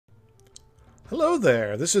Hello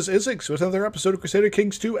there, this is Isix with another episode of Crusader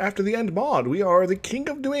Kings 2 After the End mod. We are the King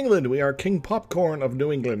of New England. We are King Popcorn of New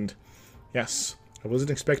England. Yes, I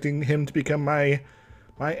wasn't expecting him to become my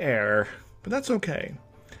heir, but that's okay.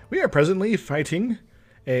 We are presently fighting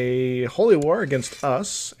a holy war against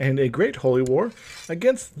us and a great holy war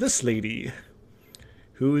against this lady,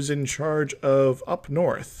 who's in charge of up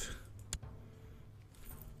north.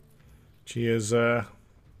 She is,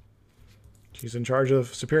 she's in charge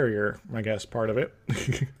of Superior, I guess, part of it.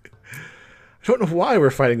 I don't know why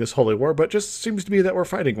we're fighting this holy war, but it just seems to be that we're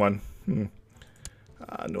fighting one. No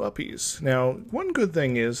uppies. Now, one good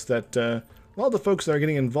thing is that a lot of the folks that are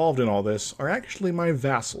getting involved in all this are actually my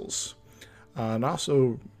vassals. And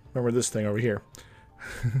also, remember this thing over here.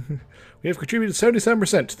 We have contributed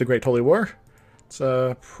 77% to the Great Holy War. It's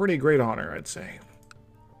a pretty great honor, I'd say.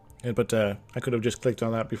 But I could have just clicked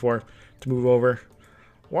on that before to move over.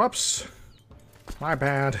 Whoops. My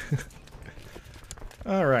bad.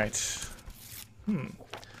 Alright.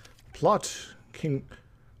 Plot King...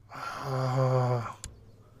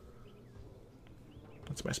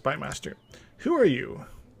 That's my spy master. Who are you?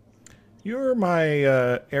 You're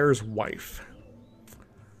my heir's wife.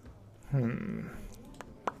 End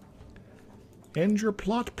your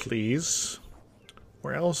plot, please.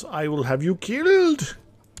 Or else I will have you killed.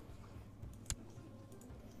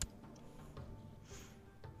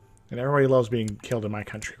 And everybody loves being killed in my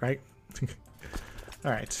country, right?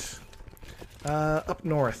 Alright. Up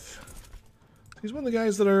north. He's one of the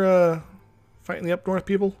guys that are fighting the up north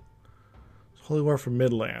people. Holy War for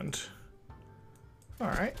Midland.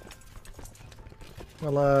 Alright.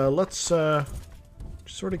 Well, let's just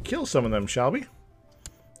sort of kill some of them, shall we?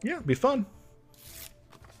 Yeah, it'll be fun.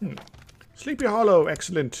 Sleepy Hollow,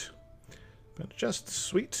 excellent. But just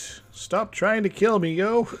sweet. Stop trying to kill me,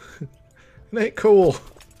 yo. It ain't cool.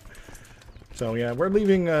 So yeah, we're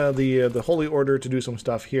leaving the Holy Order to do some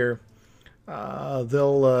stuff here.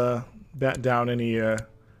 They'll bat down any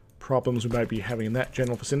problems we might be having in that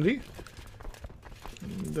general vicinity.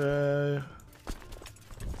 And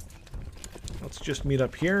let's just meet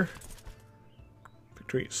up here.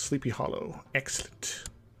 Victory at Sleepy Hollow. Excellent.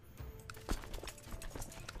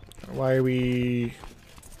 Why are we...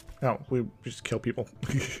 Oh, we just kill people.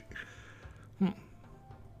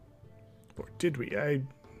 Or did we?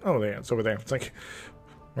 Oh, yeah, it's over there. It's like,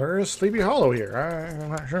 where is Sleepy Hollow here? I'm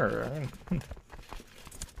not sure.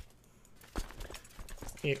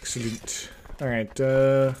 Excellent. Alright,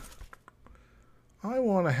 I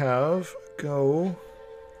want to have go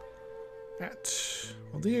at...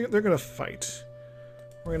 Well, they're going to fight.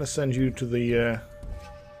 We're going to send you to the...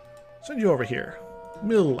 send you over here.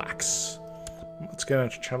 Millax. Let's get a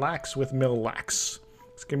chillax with Millax.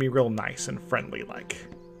 It's going to be real nice and friendly, like.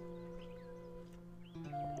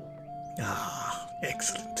 Ah,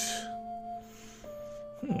 excellent.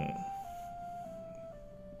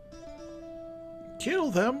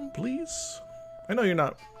 Kill them, please. I know you're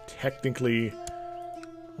not technically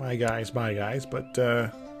my guys, but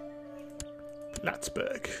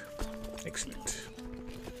Plattsburgh. Excellent.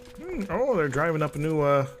 Oh, they're driving up a new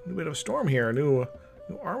bit of a storm here. A new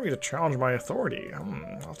army to challenge my authority. I'll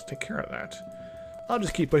have to take care of that. I'll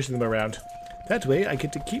just keep pushing them around. That way, I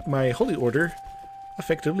get to keep my holy order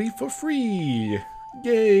effectively for free.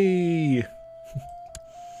 Yay!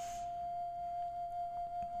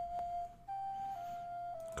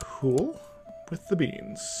 Cool. With the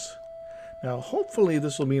beans. Now, hopefully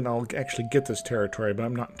this will mean I'll actually get this territory, but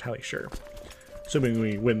I'm not entirely sure. Assuming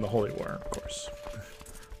we win the Holy War, of course.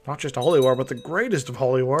 Not just a Holy War, but the greatest of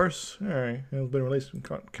Holy Wars. Alright, it's been released from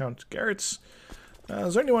Count Garrett's.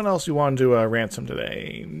 Is there anyone else you want to ransom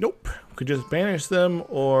today? Nope. Could just banish them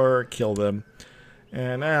or kill them.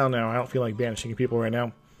 And I don't know, I don't feel like banishing people right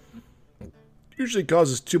now. Usually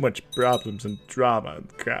causes too much problems and drama and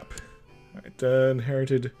crap. Alright,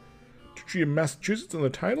 inherited Duchy of Massachusetts and the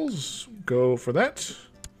titles. Go for that.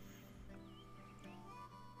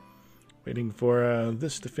 Waiting for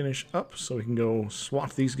this to finish up so we can go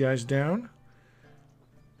swat these guys down.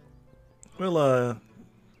 Well,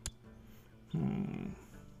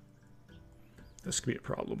 this could be a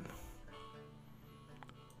problem.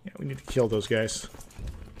 Yeah, we need to kill those guys.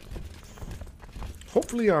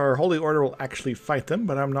 Hopefully our Holy Order will actually fight them,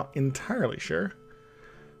 but I'm not entirely sure.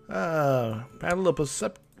 Battle of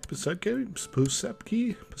Pusepki?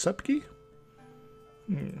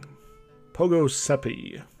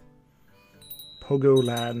 Pogosepi.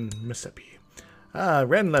 Pogoland Mississippi.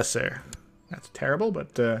 Renlesser. That's terrible,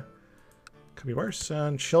 but could be worse.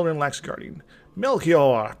 And Children Lax Guardian.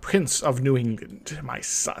 Melchior, Prince of New England. My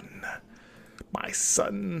son. My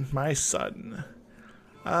son. My son.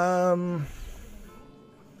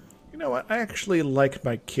 know what? I actually like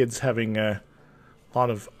my kids having a lot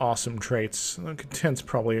of awesome traits. Content's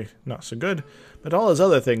probably not so good, but all his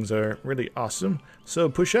other things are really awesome. So,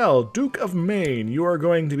 Pushel, Duke of Maine, you are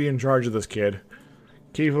going to be in charge of this kid.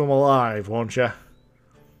 Keep him alive, won't ya?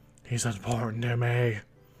 He's important to me.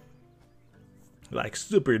 Like,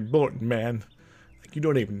 super important, man. Like, you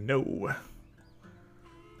don't even know.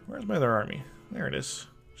 Where's my other army? There it is.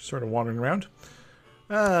 Just sort of wandering around.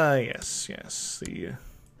 Yes. The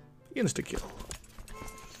insta-kill.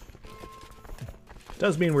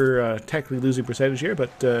 Does mean we're technically losing percentage here,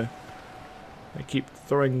 but they keep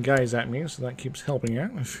throwing guys at me, so that keeps helping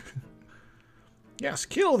out. Yes,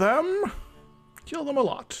 kill them! Kill them a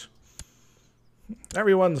lot.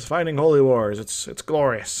 Everyone's fighting holy wars. It's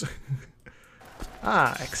glorious.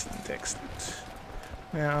 Excellent.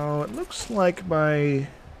 Now, it looks like my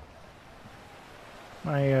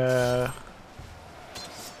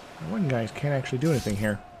one guy can't actually do anything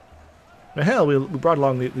here. But hell, we brought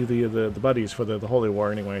along the buddies for the holy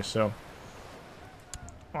war anyway, so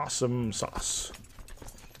awesome sauce.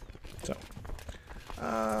 So,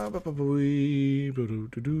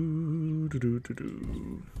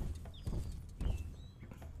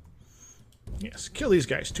 yes, kill these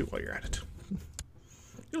guys too while you're at it.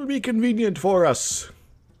 It'll be convenient for us.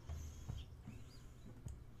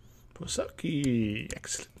 Posaki,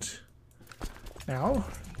 excellent. Now,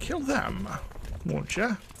 kill them, won't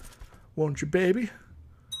ya? Won't you, baby?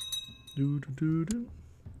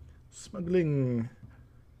 Smuggling.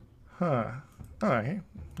 Huh. Alright,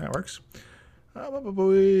 that works.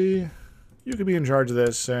 You could be in charge of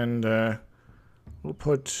this, and we'll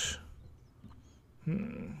put. Well,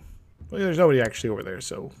 there's nobody actually over there,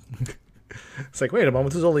 so it's like, wait a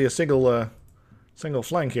moment. There's only a single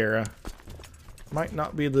flank here. Might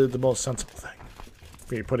not be the most sensible thing.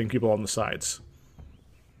 Be putting people on the sides.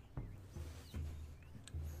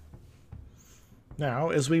 Now,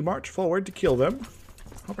 as we march forward to kill them,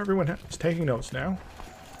 hope everyone is taking notes now.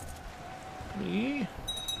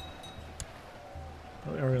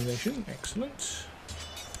 Organization, excellent.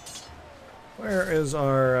 Where is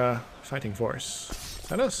our fighting force? Is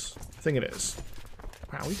that us? I think it is.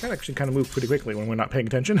 Wow, we can actually kind of move pretty quickly when we're not paying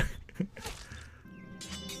attention.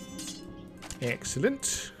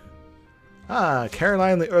 Excellent.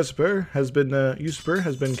 Caroline the Usurper has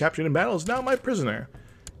been captured in battle. Is now my prisoner.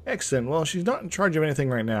 Excellent. Well, she's not in charge of anything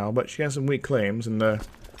right now, but she has some weak claims, and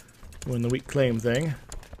doing the weak claim thing.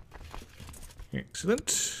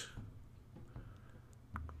 Excellent.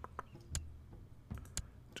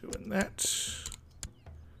 Doing that.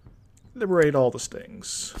 Liberate all the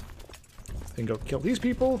stings. Then go kill these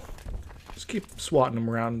people. Just keep swatting them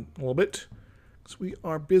around a little bit, because we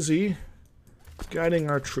are busy guiding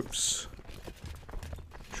our troops.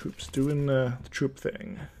 Troops doing the troop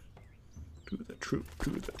thing. Do the troop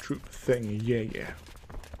thing, yeah.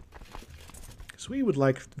 So we would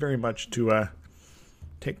like very much to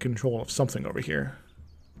take control of something over here.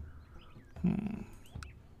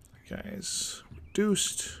 Guys,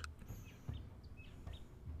 reduced.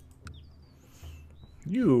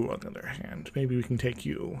 You, on the other hand, maybe we can take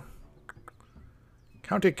you.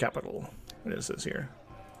 County capital. What is this here?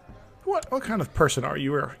 What kind of person are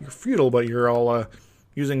you? You're feudal, but you're all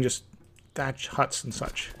using just thatch huts and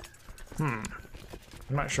such. I'm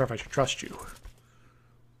not sure if I should trust you.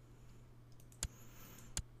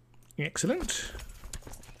 Excellent.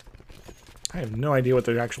 I have no idea what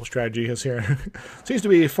their actual strategy is here. Seems to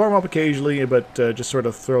be form up occasionally, but just sort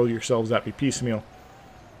of throw yourselves at me piecemeal.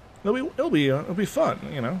 It'll be fun,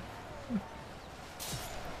 you know.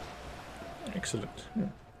 Excellent.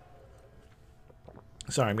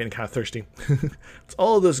 Sorry, I'm getting kind of thirsty. It's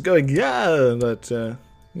all this going, yeah, but you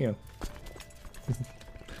know.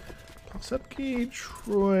 Sepki,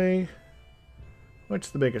 Troy.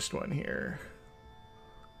 What's the biggest one here?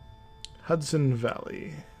 Hudson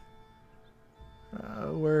Valley.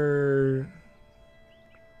 Where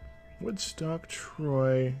Woodstock,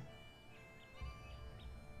 Troy.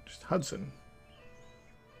 Just Hudson.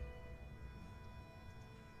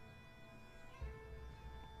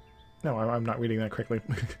 No, I'm not reading that correctly.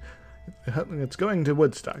 It's going to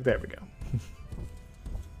Woodstock. There we go.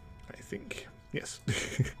 I think. Yes.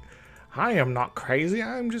 I am not crazy.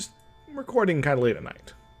 I'm just recording kind of late at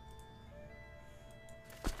night.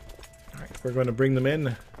 Alright, we're going to bring them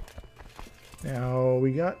in. Now,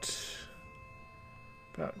 we got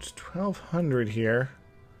about 1,200 here.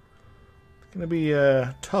 It's going to be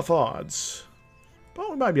tough odds. But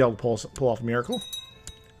we might be able to pull off a miracle.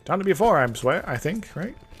 Done it before, I think,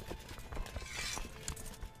 right?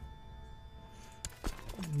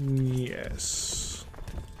 Yes.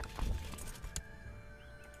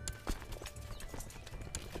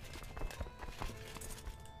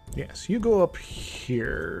 Yes, you go up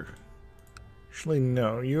here. Actually,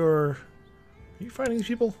 no, are you fighting these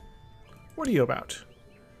people? What are you about?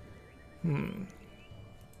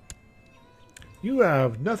 You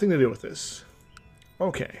have nothing to do with this.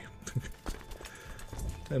 Okay.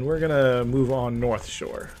 Then we're gonna move on North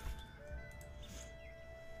Shore.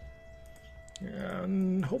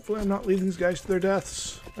 And hopefully I'm not leading these guys to their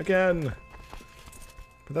deaths again.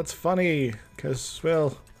 But that's funny, because,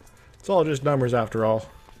 well, it's all just numbers after all.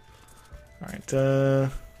 Alright,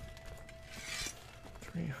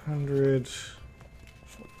 300...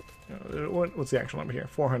 What's the actual number here?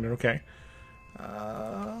 400, okay.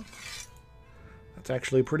 That's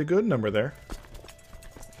actually a pretty good number there.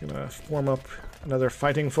 Gonna form up another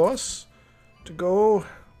fighting force to go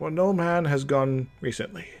where no man has gone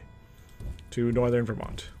recently. To northern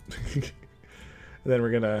Vermont. And then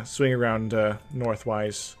we're gonna swing around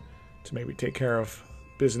northwise to maybe take care of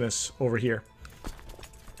business over here.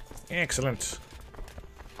 Excellent.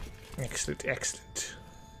 Excellent, excellent.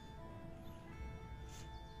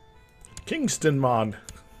 Kingston mod.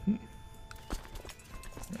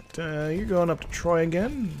 Right, you're going up to Troy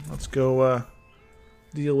again. Let's go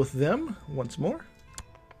deal with them once more.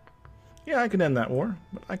 Yeah, I can end that war,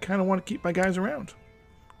 but I kind of want to keep my guys around.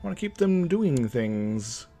 I want to keep them doing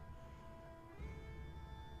things.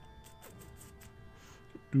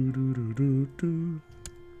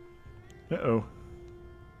 Uh-oh.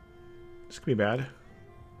 This could be bad.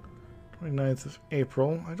 29th of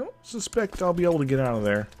April. I don't suspect I'll be able to get out of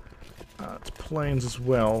there. It's plains as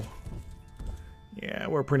well. Yeah,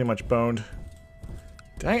 we're pretty much boned.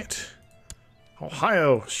 Dang it.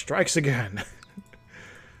 Ohio strikes again.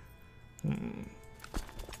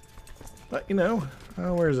 But, you know,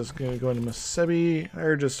 where is this going to go into Mississippi?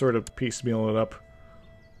 Or just sort of piecemeal it up?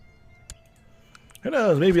 Who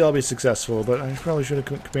knows? Maybe I'll be successful, but I probably should have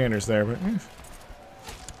put commanders there. But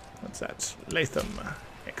what's that? Latham.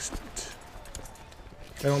 Excellent.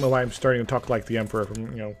 I don't know why I'm starting to talk like the Emperor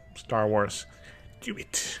from, you know, Star Wars. Do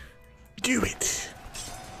it. Do it.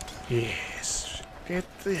 Yes. Let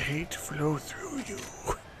the hate flow through you.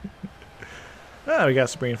 Ah, we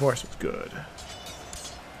got some reinforcements. Good.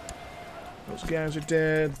 Those guys are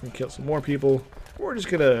dead. We kill some more people. We're just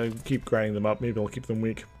gonna keep grinding them up. Maybe we'll keep them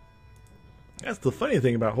weak. That's the funny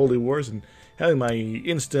thing about Holy Wars and having my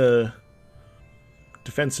insta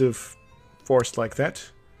defensive force like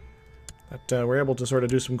that. That we're able to sort of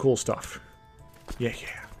do some cool stuff. Yeah,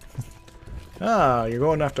 yeah. Ah, you're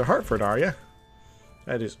going after Hartford, are you?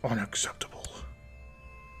 That is unacceptable.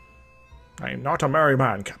 I am not a merry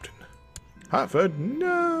man, Captain. Hartford?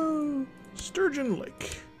 No! Sturgeon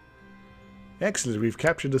Lake. Excellent, we've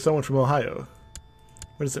captured someone from Ohio.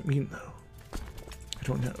 What does it mean, though? I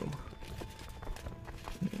don't know.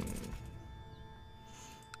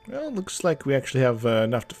 Well, looks like we actually have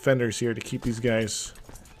enough defenders here to keep these guys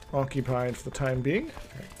occupied for the time being.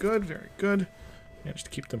 Very good, very good. Managed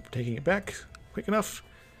to keep them from taking it back quick enough.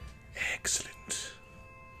 Excellent.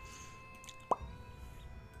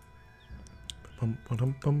 Bum,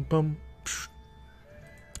 bum, bum, bum.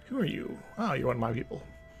 Who are you? Ah, you're one of my people.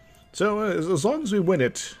 So, as long as we win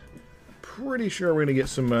it, pretty sure we're going to get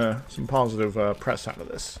some positive press out of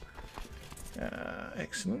this.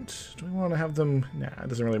 Excellent. Do we want to have them? Nah, it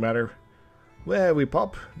doesn't really matter. Where we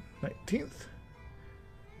pop? 19th.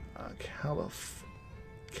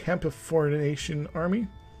 Campifornation Army.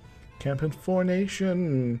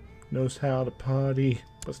 Campifornation knows how to party,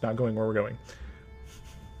 but it's not going where we're going.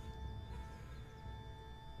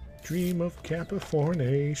 Dream of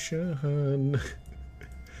Campifornation.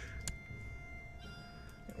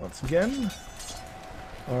 Once again,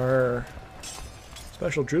 our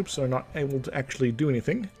special troops are not able to actually do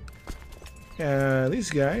anything. And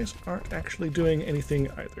these guys aren't actually doing anything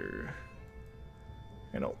either.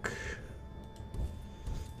 An oak.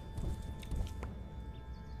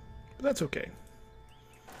 But that's okay.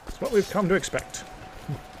 It's what we've come to expect.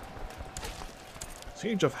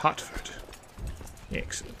 Siege of Hartford.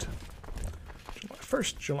 Excellent. July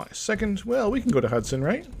 1st, July 2nd. Well, we can go to Hudson,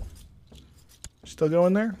 right? Still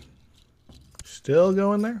going there? Still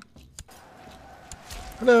going there?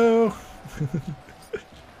 Hello!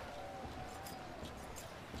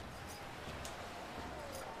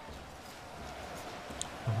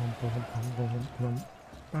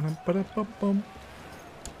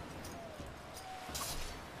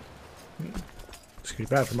 This could be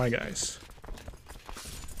bad for my guys.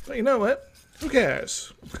 But you know what? Who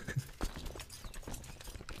cares?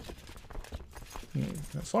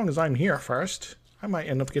 As long as I'm here first, I might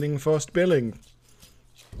end up getting first billing.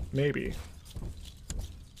 Maybe.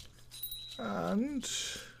 And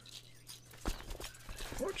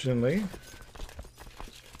fortunately,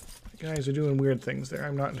 guys are doing weird things there.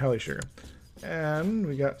 I'm not entirely sure. And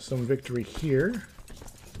we got some victory here.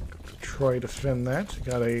 Troy defend that.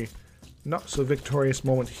 Got a not so victorious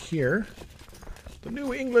moment here. The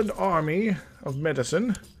New England Army of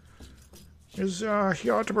Medicine is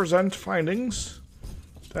here to present findings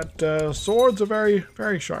that swords are very,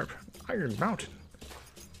 very sharp. Iron Mountain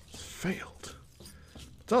failed.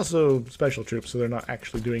 It's also special troops, so they're not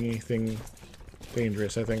actually doing anything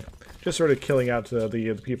dangerous, I think. Just sort of killing out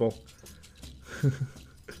the people.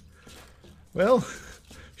 Well,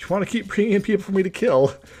 if you want to keep bringing in people for me to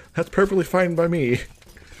kill, that's perfectly fine by me.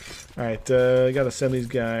 Alright, gotta send these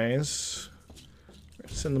guys.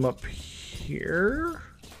 Send them up here.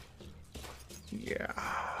 Yeah.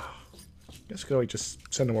 Let's go just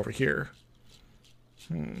send them over here.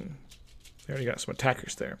 They already got some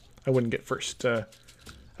attackers there. I wouldn't get first. I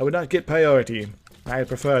would not get priority. I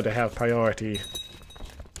prefer to have priority.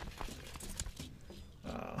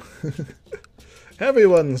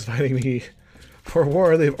 Everyone's fighting me for a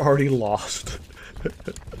war they've already lost.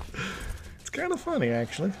 It's kind of funny,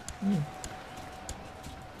 actually.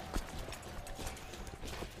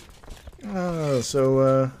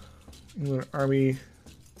 England Army,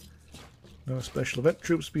 no special event,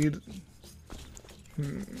 troop speed.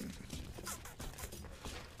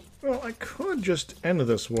 Well, I could just end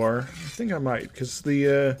this war. I think I might, because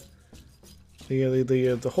the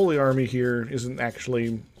Holy Army here isn't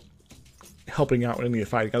actually helping out in the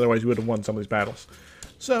fighting. Otherwise, we would have won some of these battles.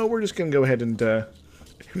 So we're just gonna go ahead and.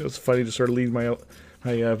 It's funny to sort of lead my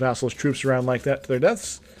vassals' troops around like that to their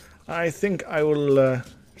deaths. I think I will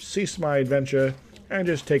cease my adventure and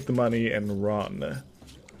just take the money and run.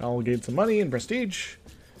 I'll gain some money and prestige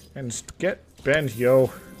and get bent,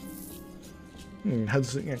 yo.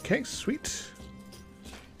 Okay, sweet.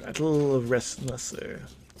 Battle of Restless.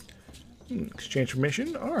 Exchange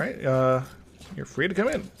permission. Alright, you're free to come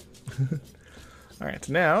in. Alright,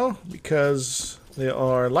 now, because they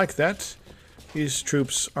are like that, these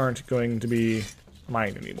troops aren't going to be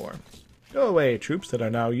mine anymore. Go away, troops that are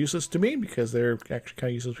now useless to me, because they're actually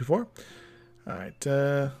kind of useless before. Alright,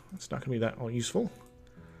 it's not going to be that all useful.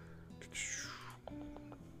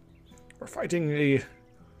 We're fighting a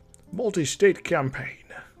multi-state campaign.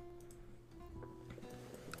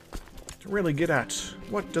 To really get at,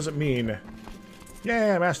 what does it mean? Yeah,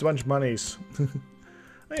 I amassed a bunch of monies.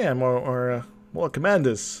 Yeah, more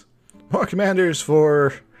commanders. More commanders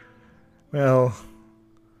for, well,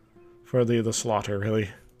 for the slaughter,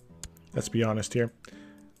 really. Let's be honest here.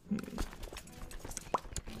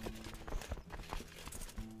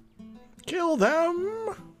 Kill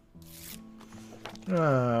them!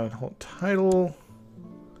 Whole title.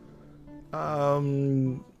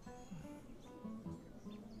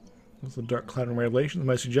 What's the Dark Cloud and Revelation?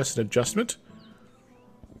 My suggested adjustment?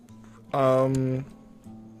 No.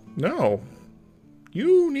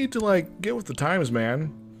 You need to, like, get with the times,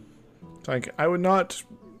 man. Like, I would not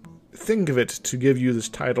think of it to give you this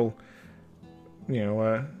title, you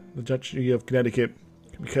know, the Duchy of Connecticut,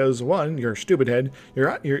 because, one, you're a stupid head.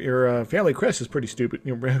 Your family crest is pretty stupid.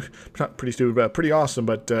 You're not pretty stupid, but pretty awesome,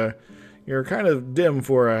 but you're kind of dim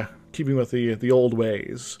for keeping with the old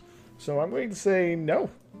ways. So I'm going to say no.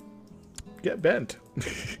 Get bent.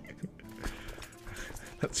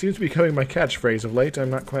 That seems to be becoming my catchphrase of late.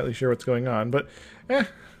 I'm not quite sure what's going on, but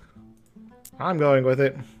I'm going with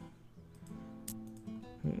it.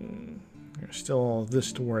 There's still all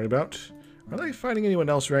this to worry about. Are they fighting anyone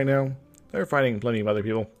else right now? They're fighting plenty of other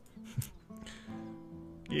people.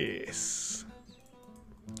 Yes.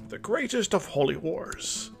 The greatest of holy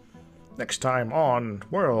wars. Next time on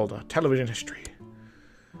World Television History.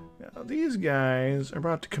 Now, these guys are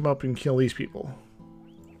about to come up and kill these people.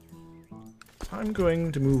 I'm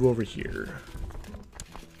going to move over here.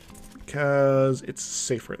 Because it's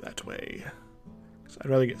safer that way. So I'd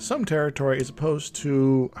rather get some territory as opposed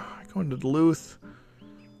to going to Duluth.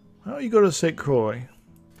 Why don't you go to St. Croix?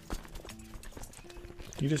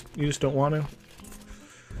 You just don't want to?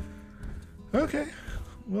 Okay.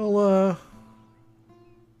 We'll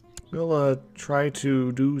try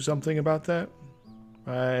to do something about that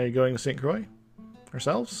by going to St. Croix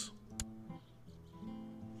ourselves.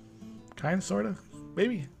 Kind, sort of,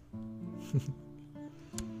 maybe.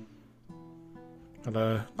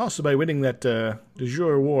 But also by winning that de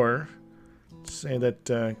jure war, say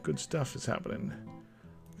that good stuff is happening.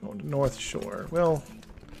 Going to North Shore. Well,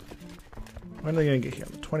 when are they going to get here?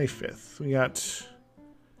 On the 25th. We got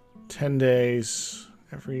 10 days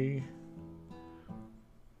every...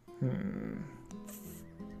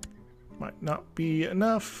 Might not be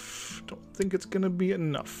enough. Don't think it's going to be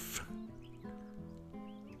enough.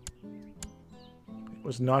 It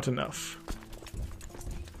was not enough.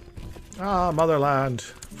 Ah, motherland.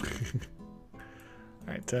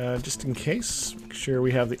 Alright, just in case, make sure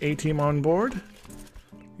we have the A-team on board.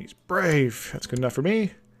 He's brave. That's good enough for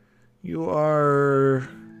me. You are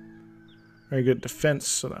very good defense,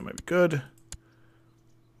 so that might be good.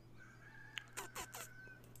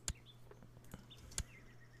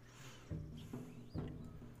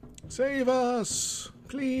 Save us!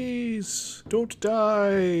 Please! Don't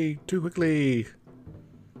die too quickly!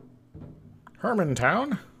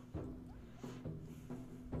 Hermantown?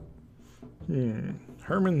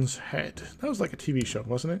 Herman's Head. That was like a TV show,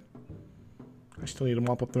 wasn't it? I still need to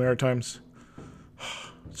mop up the Maritimes.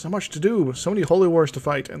 So much to do, so many holy wars to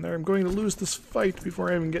fight, and I'm going to lose this fight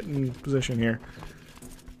before I even get in position here.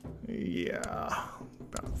 Yeah,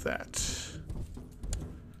 about that.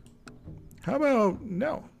 How about,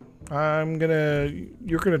 no.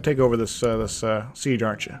 You're gonna take over this siege,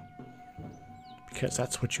 aren't you? Because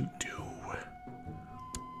that's what you do.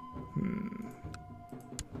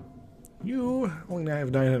 You only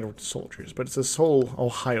have 900 soldiers, but it's this whole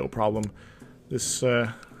Ohio problem. This,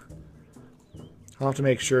 I'll have to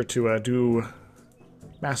make sure to do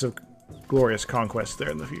massive, glorious conquests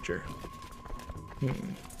there in the future.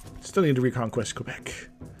 Still need to reconquest Quebec.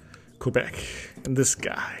 And this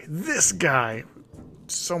guy!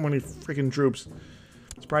 So many freaking troops.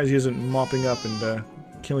 Surprised he isn't mopping up and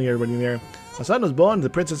killing everybody there. My son was born to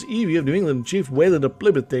the Princess Evie of New England, Chief Wayland of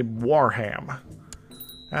Plymouth, named Warham.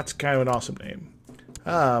 That's kind of an awesome name.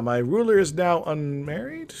 Ah, my ruler is now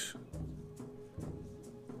unmarried?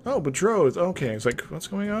 Oh, betrothed. Okay, it's like, what's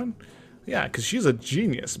going on? Yeah, because she's a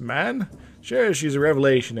genius, man. Sure, she's a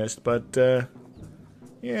revelationist, but,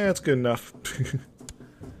 yeah, it's good enough.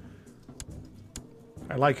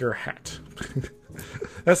 I like her hat.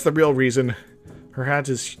 That's the real reason. Her hat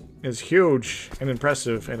is huge and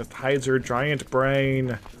impressive, and it hides her giant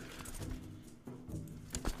brain.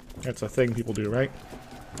 That's a thing people do, right?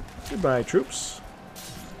 Goodbye, troops.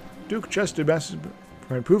 Duke Chester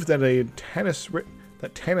provided proof that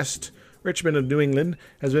Tannist Richmond of New England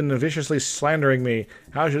has been viciously slandering me.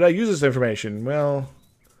 How should I use this information? Well,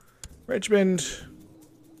 Richmond,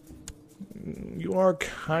 you are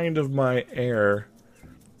kind of my heir.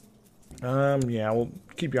 Yeah, we'll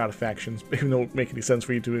keep you out of factions, even though it won't make any sense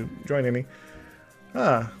for you to join any.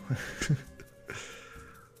 Ah.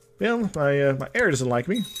 Well, my heir doesn't like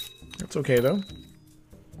me. That's okay, though.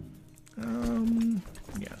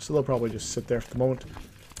 Yeah, so they'll probably just sit there for the moment.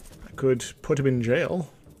 I could put him in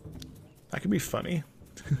jail. That could be funny.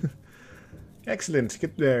 Excellent.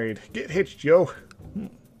 Get married. Get hitched, Joe.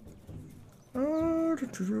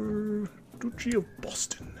 Duchy of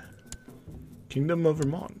Boston. Kingdom of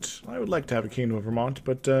Vermont. I would like to have a Kingdom of Vermont,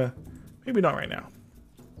 but maybe not right now.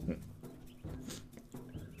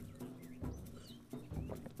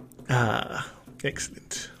 Ah,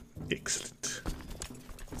 excellent. Excellent.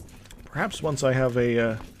 Perhaps once I have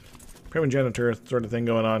a primogeniture sort of thing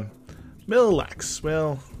going on. Millax,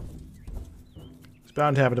 well, it's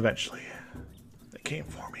bound to happen eventually. They came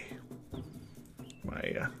for me.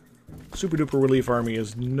 My super duper relief army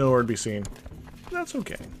is nowhere to be seen. That's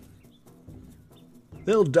okay.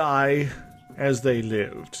 They'll die as they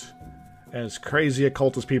lived, as crazy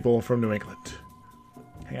occultist people from New England.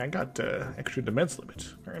 Hey, I got extra defense limit.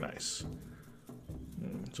 Very nice.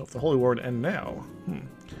 So if the Holy War would end now,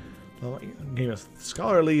 well, gain a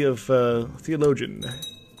scholarly of theologian.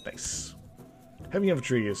 Nice. Heavy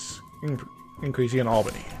infantry is increasing in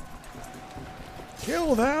Albany.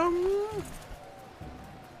 Kill them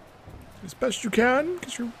as best you can,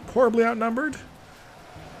 because you're horribly outnumbered.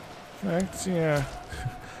 In fact, yeah,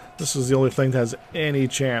 this is the only thing that has any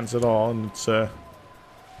chance at all, and it's not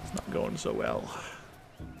going so well.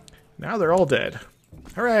 Now they're all dead.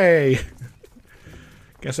 Hooray!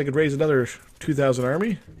 Guess I could raise another 2,000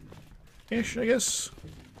 army-ish, I guess.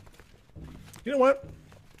 You know what?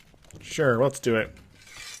 Sure, let's do it.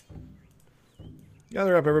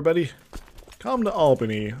 Gather up, everybody. Come to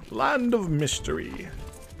Albany, land of mystery.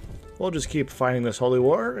 We'll just keep fighting this holy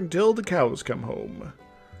war until the cows come home.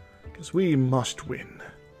 Because we must win.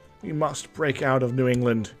 We must break out of New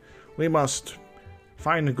England. We must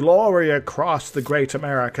find glory across the great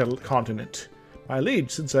America continent. My lead,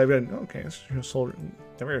 since I've been... Okay,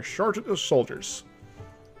 they're very short of soldiers.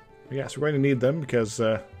 But yes, we're going to need them because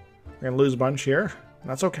we're going to lose a bunch here.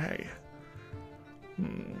 That's okay.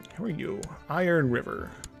 Who are you? Iron River.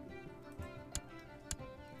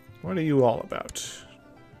 What are you all about?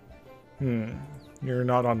 You're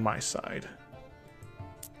not on my side.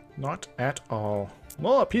 Not at all.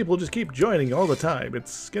 Well, people just keep joining all the time.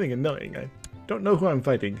 It's getting annoying. I don't know who I'm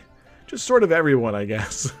fighting. Just sort of everyone, I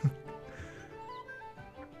guess.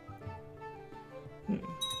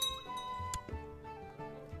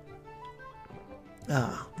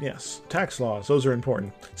 Ah, yes. Tax laws. Those are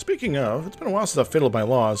important. Speaking of, it's been a while since I've fiddled my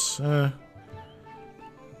laws.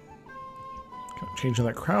 Change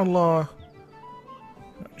another crown law.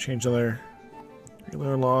 Change another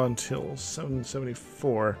regular law until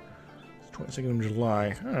 774. 22nd of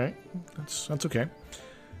July. Alright. That's okay.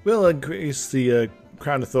 We'll increase the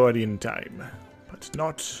crown authority in time. But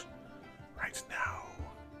not right now.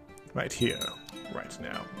 Right here. Right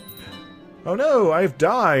now. Oh no, I've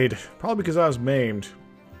died! Probably because I was maimed.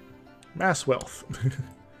 Mass wealth.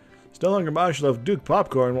 It's no longer Marshal of Duke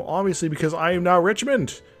Popcorn. Well, obviously because I am now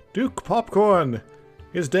Richmond. Duke Popcorn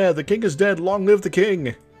is dead. The king is dead. Long live the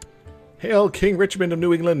king. Hail King Richmond of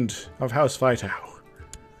New England, of House Phytow.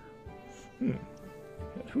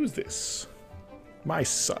 Who's this? My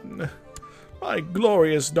son. My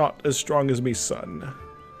glory is not as strong as me son.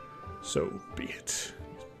 So be it.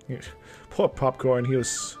 Poor Popcorn, he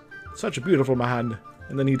was such a beautiful man,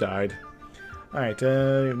 and then he died. Alright,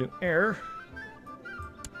 new heir.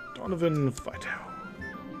 Donovan Phytow.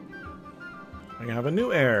 I have a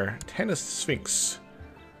new heir, Tennis Sphinx.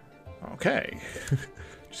 Okay.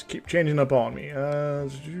 Just keep changing up on me.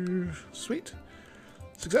 Sweet.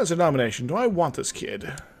 Successive nomination. Do I want this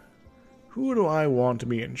kid? Who do I want to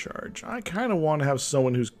be in charge? I kind of want to have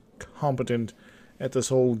someone who's competent at this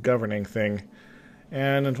whole governing thing.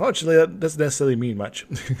 And unfortunately, that doesn't necessarily mean much.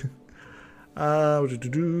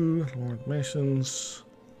 Lord Masons.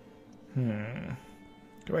 Go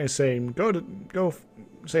I say? Go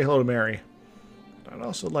say hello to Mary. I'd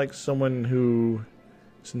also like someone who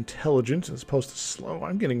is intelligent as opposed to slow.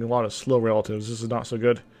 I'm getting a lot of slow relatives. This is not so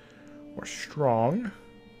good. Or strong.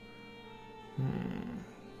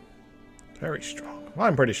 Very strong. Well,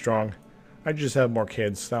 I'm pretty strong. I just have more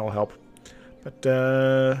kids. That'll help. But,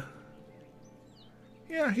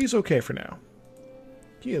 yeah, he's okay for now.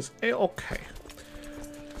 He is A-okay.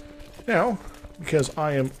 Now, because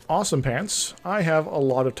I am awesome pants, I have a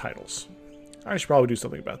lot of titles. I should probably do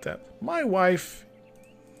something about that. My wife...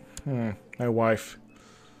 my wife.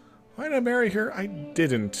 Why did I marry her? I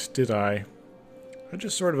didn't, did I? I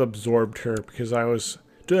just sort of absorbed her because I was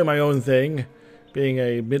doing my own thing, being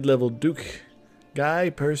a mid-level duke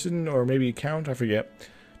guy, person, or maybe count, I forget.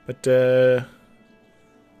 But,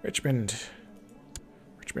 Richmond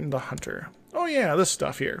the Hunter. Oh yeah, this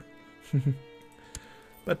stuff here.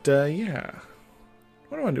 But, yeah.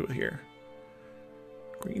 What do I do with here?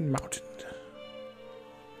 Green Mountain.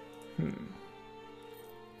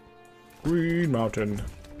 Green Mountain.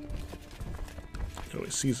 I could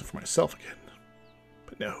always seize it for myself again.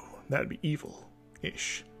 But no, that'd be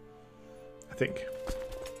evil-ish. I think.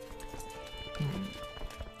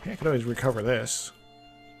 I could always recover this.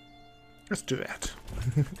 Let's do that.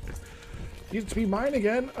 Needs to be mine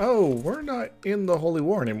again? Oh, we're not in the Holy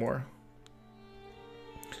War anymore.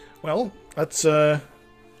 Well, that's,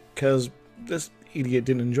 because this idiot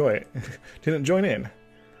didn't enjoy it. Didn't join in.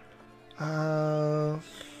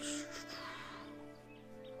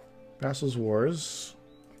 Vassals Wars.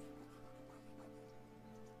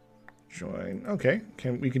 Join. Okay,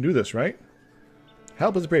 we can do this, right?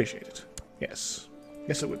 Help is appreciated. Yes.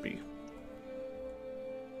 Yes, it would be.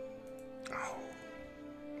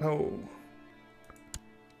 Oh.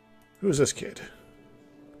 Who is this kid?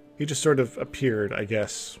 He just sort of appeared, I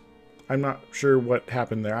guess. I'm not sure what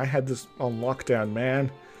happened there. I had this on lockdown, man.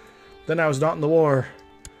 Then I was not in the war.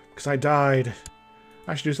 Because I died.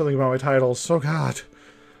 I should do something about my titles. Oh god.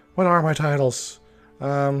 What are my titles?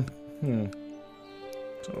 So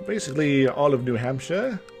basically all of New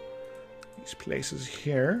Hampshire. These places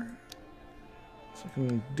here. It's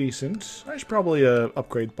looking decent. I should probably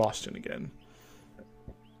upgrade Boston again.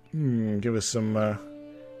 Give us some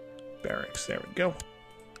barracks. There we go.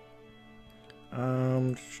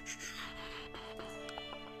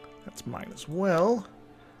 That's mine as well.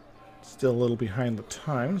 Still a little behind the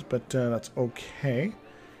times, but that's okay.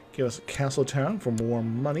 Give us a castle town for more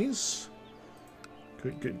monies.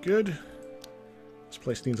 Good. This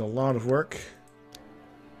place needs a lot of work.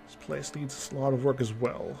 This place needs a lot of work as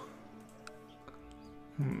well.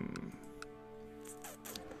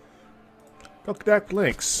 Belknap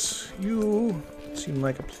Lakes. You seem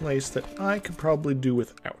like a place that I could probably do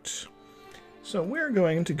without. So we're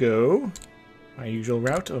going to go my usual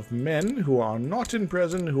route of men who are not in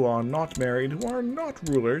prison, who are not married, who are not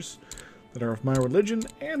rulers, that are of my religion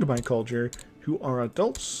and my culture, who are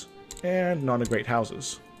adults and not in great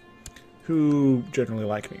houses, who generally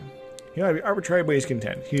like me. You know, arbitrary, but he's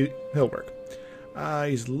content. He'll work.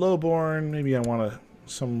 He's lowborn. Maybe I want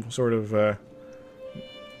some sort of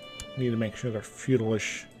need to make sure they're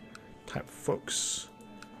feudalish type folks.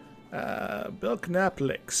 Belknap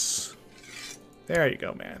Lakes. There you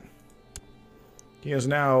go, man. He is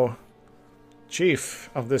now chief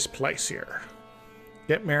of this place here.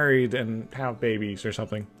 Get married and have babies or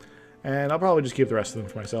something. And I'll probably just keep the rest of them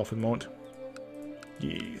for myself in a moment.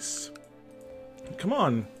 Yes. Come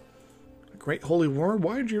on. A great holy war?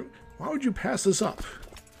 Why would you pass this up?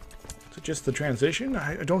 Is it just the transition?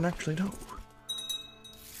 I don't actually know.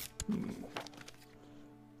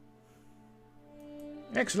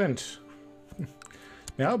 Excellent.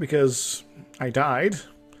 Now, because I died,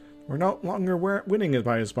 we're no longer winning it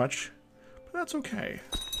by as much. But that's okay.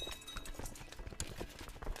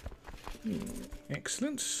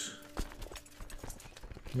 Excellent.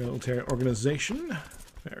 Military organization.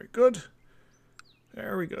 Very good.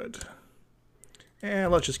 Very good.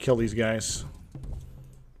 And let's just kill these guys.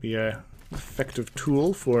 Be a effective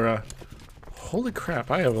tool for holy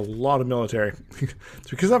crap, I have a lot of military. It's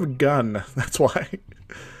because I have a gun. That's why.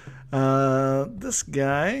 This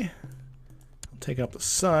guy, I'll take up the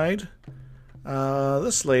side.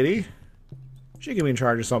 This lady, she can be in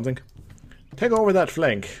charge of something. Take over that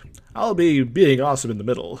flank. I'll be being awesome in the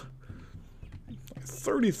middle.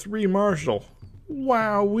 33 marshal.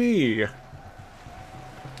 Wowee.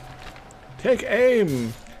 Take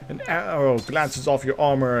aim. An arrow glances off your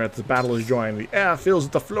armor as the battle is joined. The air fills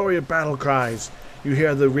with the flurry of battle cries. You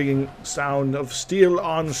hear the ringing sound of steel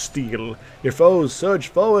on steel. Your foes surge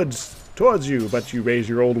forwards towards you, but you raise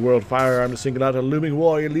your old world firearm to single out a looming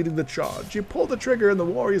warrior leading the charge. You pull the trigger and the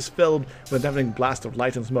warrior is filled with a deafening blast of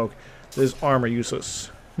light and smoke. His armor useless.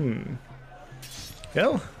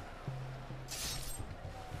 Well,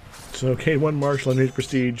 so gain 1 martial and his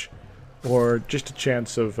prestige, or just a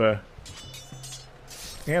chance of, and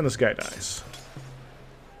this guy dies.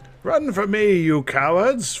 Run from me, you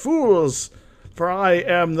cowards, fools, for I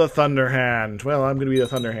am the Thunderhand. Well, I'm going to be the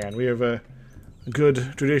Thunderhand. We have a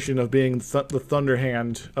good tradition of being the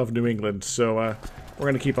Thunderhand of New England, so we're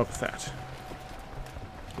going to keep up with that.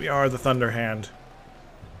 We are the Thunderhand.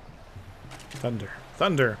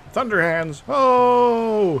 Thunderhands!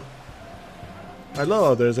 Oh! My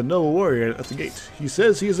lord, there's a noble warrior at the gate. He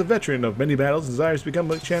says he is a veteran of many battles and desires to become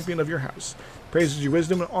a champion of your house. Praises your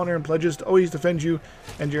wisdom and honor and pledges to always defend you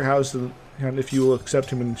and your house, and if you will accept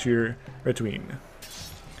him into your retinue.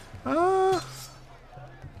 No,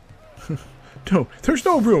 there's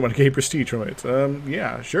no room on gain prestige from it.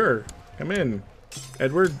 Yeah, sure. Come in,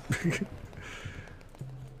 Edward.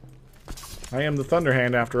 I am the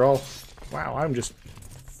Thunderhand after all. Wow, I'm just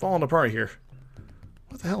falling apart here.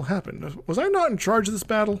 What the hell happened? Was I not in charge of this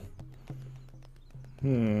battle?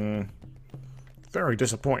 Very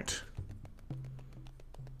disappointing.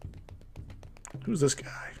 Who's this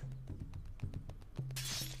guy?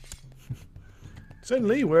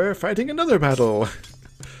 Suddenly, we're fighting another battle.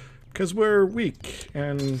 Because we're weak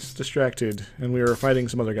and distracted, and we were fighting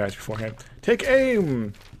some other guys beforehand. Take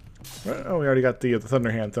aim! Oh, we already got the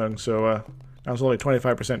Thunderhand thing, so now there's only a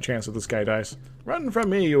 25% chance that this guy dies. Run from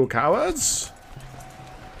me, you cowards!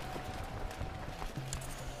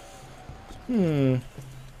 Yep.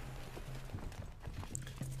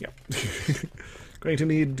 Going to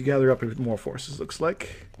need to gather up a bit more forces, looks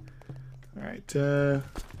like. Alright,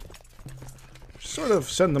 sort of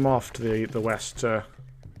send them off to the west,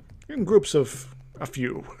 in groups of a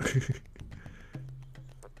few.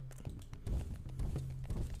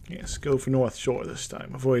 Yes, go for North Shore this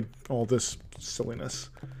time. Avoid all this silliness.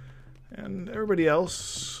 And everybody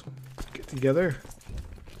else, get together.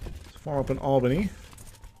 Let's form up in Albany.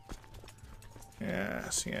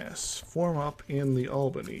 Yes, yes. Form up in the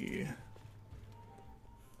Albany.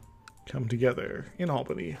 Come together in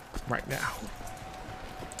Albany right now.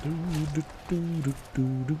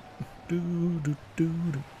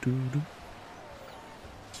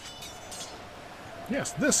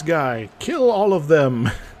 Yes, this guy. Kill all of them.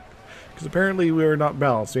 Because apparently we were not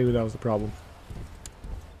balanced. Maybe that was the problem.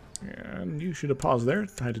 And you should have paused there.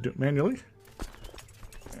 I had to do it manually.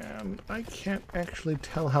 And I can't actually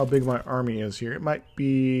tell how big my army is here. It might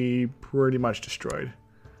be pretty much destroyed.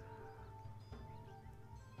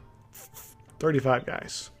 35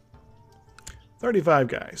 guys. 35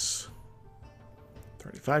 guys.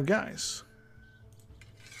 35 guys.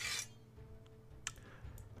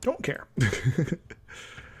 Don't care.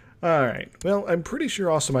 Alright, well, I'm pretty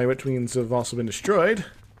sure also my Witwings have also been destroyed.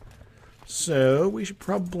 So, we should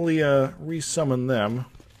probably resummon them.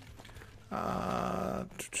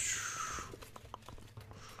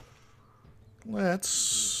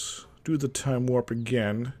 Let's do the time warp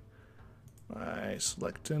again by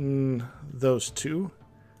selecting those two.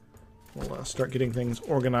 We'll start getting things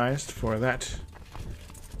organized for that,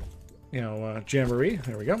 jamboree.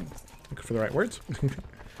 There we go. Looking for the right words.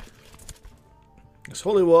 This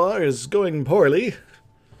holy war is going poorly,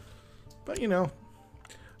 but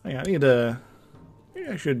Hang on, I need to... Maybe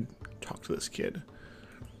I should talk to this kid.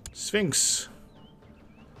 Sphinx.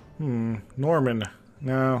 Norman.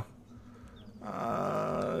 No.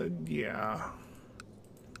 Yeah.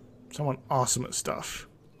 Someone awesome at stuff.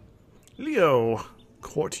 Leo.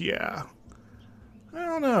 Courtier. I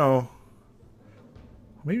don't know.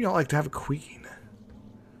 Maybe I'd like to have a queen.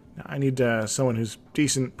 Now, I need someone who's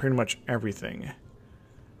decent pretty much everything.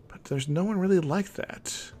 But there's no one really like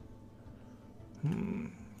that.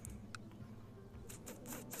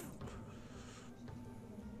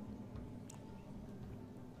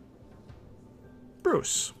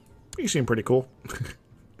 Bruce. You seem pretty cool.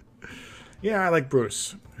 Yeah, I like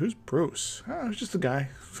Bruce. Who's Bruce? Oh, it's just a guy.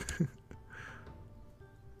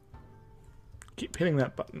 Keep hitting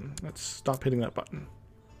that button. Let's stop hitting that button.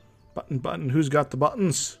 Button. Who's got the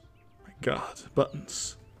buttons? My God,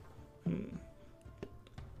 buttons.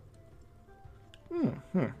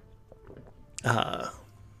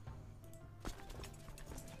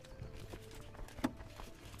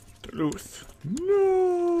 Duluth.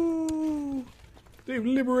 No! They've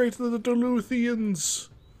liberated the Duluthians.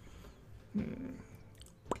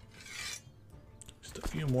 Just a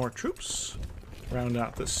few more troops. Round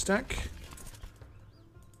out this stack.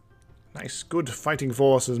 Nice, good fighting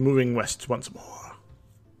force is moving west once more.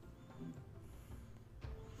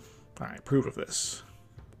 I approve of this.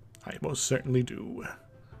 I most certainly do.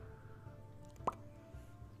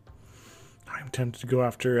 I'm tempted to go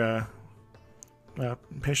after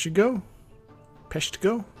Peshtigo?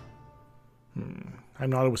 Peshtigo? I'm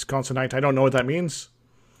not a Wisconsinite. I don't know what that means.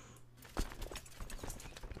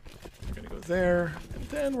 We're gonna go there, and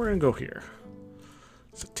then we're gonna go here.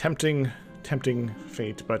 It's a tempting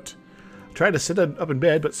fate, but I tried to sit up in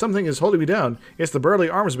bed, but something is holding me down. It's the burly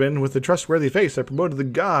armsman with the trustworthy face I promoted the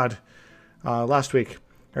god last week.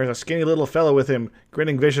 There's a skinny little fellow with him,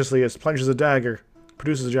 grinning viciously as plunges a dagger.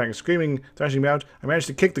 Produces a dragon, screaming, thrashing me out. I managed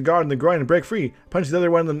to kick the guard in the groin and break free. Punch the other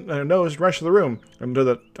one in the nose, rush to the room.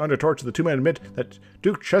 Under torch, the two men admit that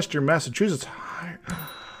Duke Chester, Massachusetts.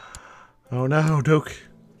 Oh no, Duke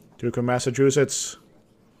of Massachusetts.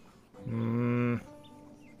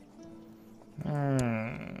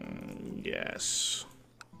 Yes.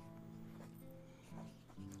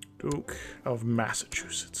 Duke of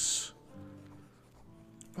Massachusetts.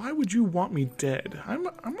 Why would you want me dead? I'm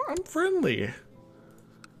friendly.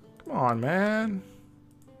 Come on, man.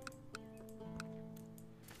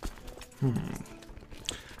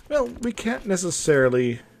 Well, we can't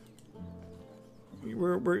necessarily... We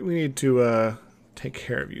need to take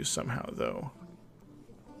care of you somehow, though.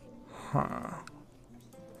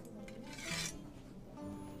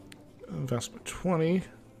 Investment 20.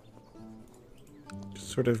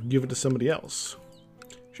 Just sort of give it to somebody else.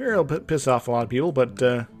 Sure, it'll piss off a lot of people, but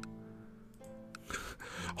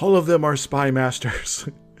all of them are spy masters.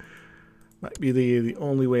 Might be the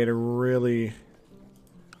only way to really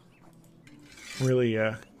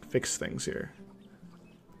fix things here.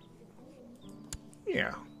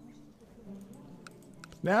 Yeah.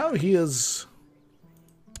 Now he is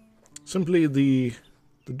simply the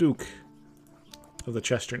Duke of the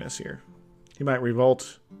Chesterness here. He might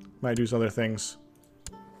revolt, might do some other things.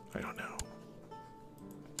 I don't know.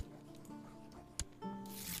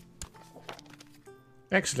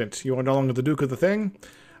 Excellent. You are no longer the Duke of the thing.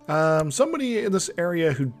 Somebody in this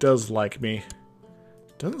area who does like me.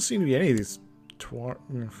 Doesn't seem to be any of these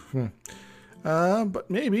but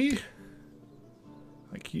maybe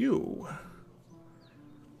like you.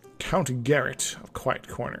 Count Garrett of Quiet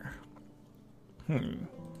Corner.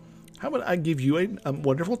 How about I give you a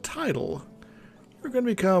wonderful title? You're going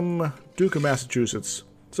to become Duke of Massachusetts.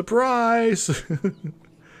 Surprise!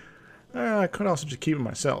 I could also just keep it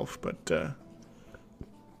myself, but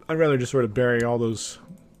I'd rather just sort of bury all those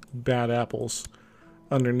bad apples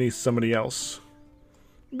underneath somebody else.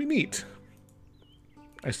 It'd be neat.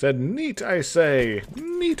 I said neat, I say.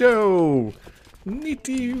 Neato!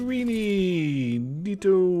 Neaty-weeny!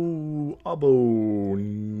 Neato abo.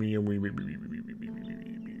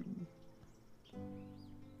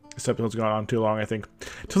 This episode's gone on too long, I think.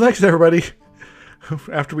 Till next, everybody.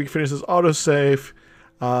 After we finish this autosave,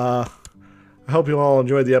 I hope you all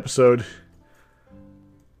enjoyed the episode.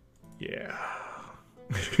 Yeah.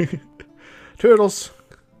 Turtles.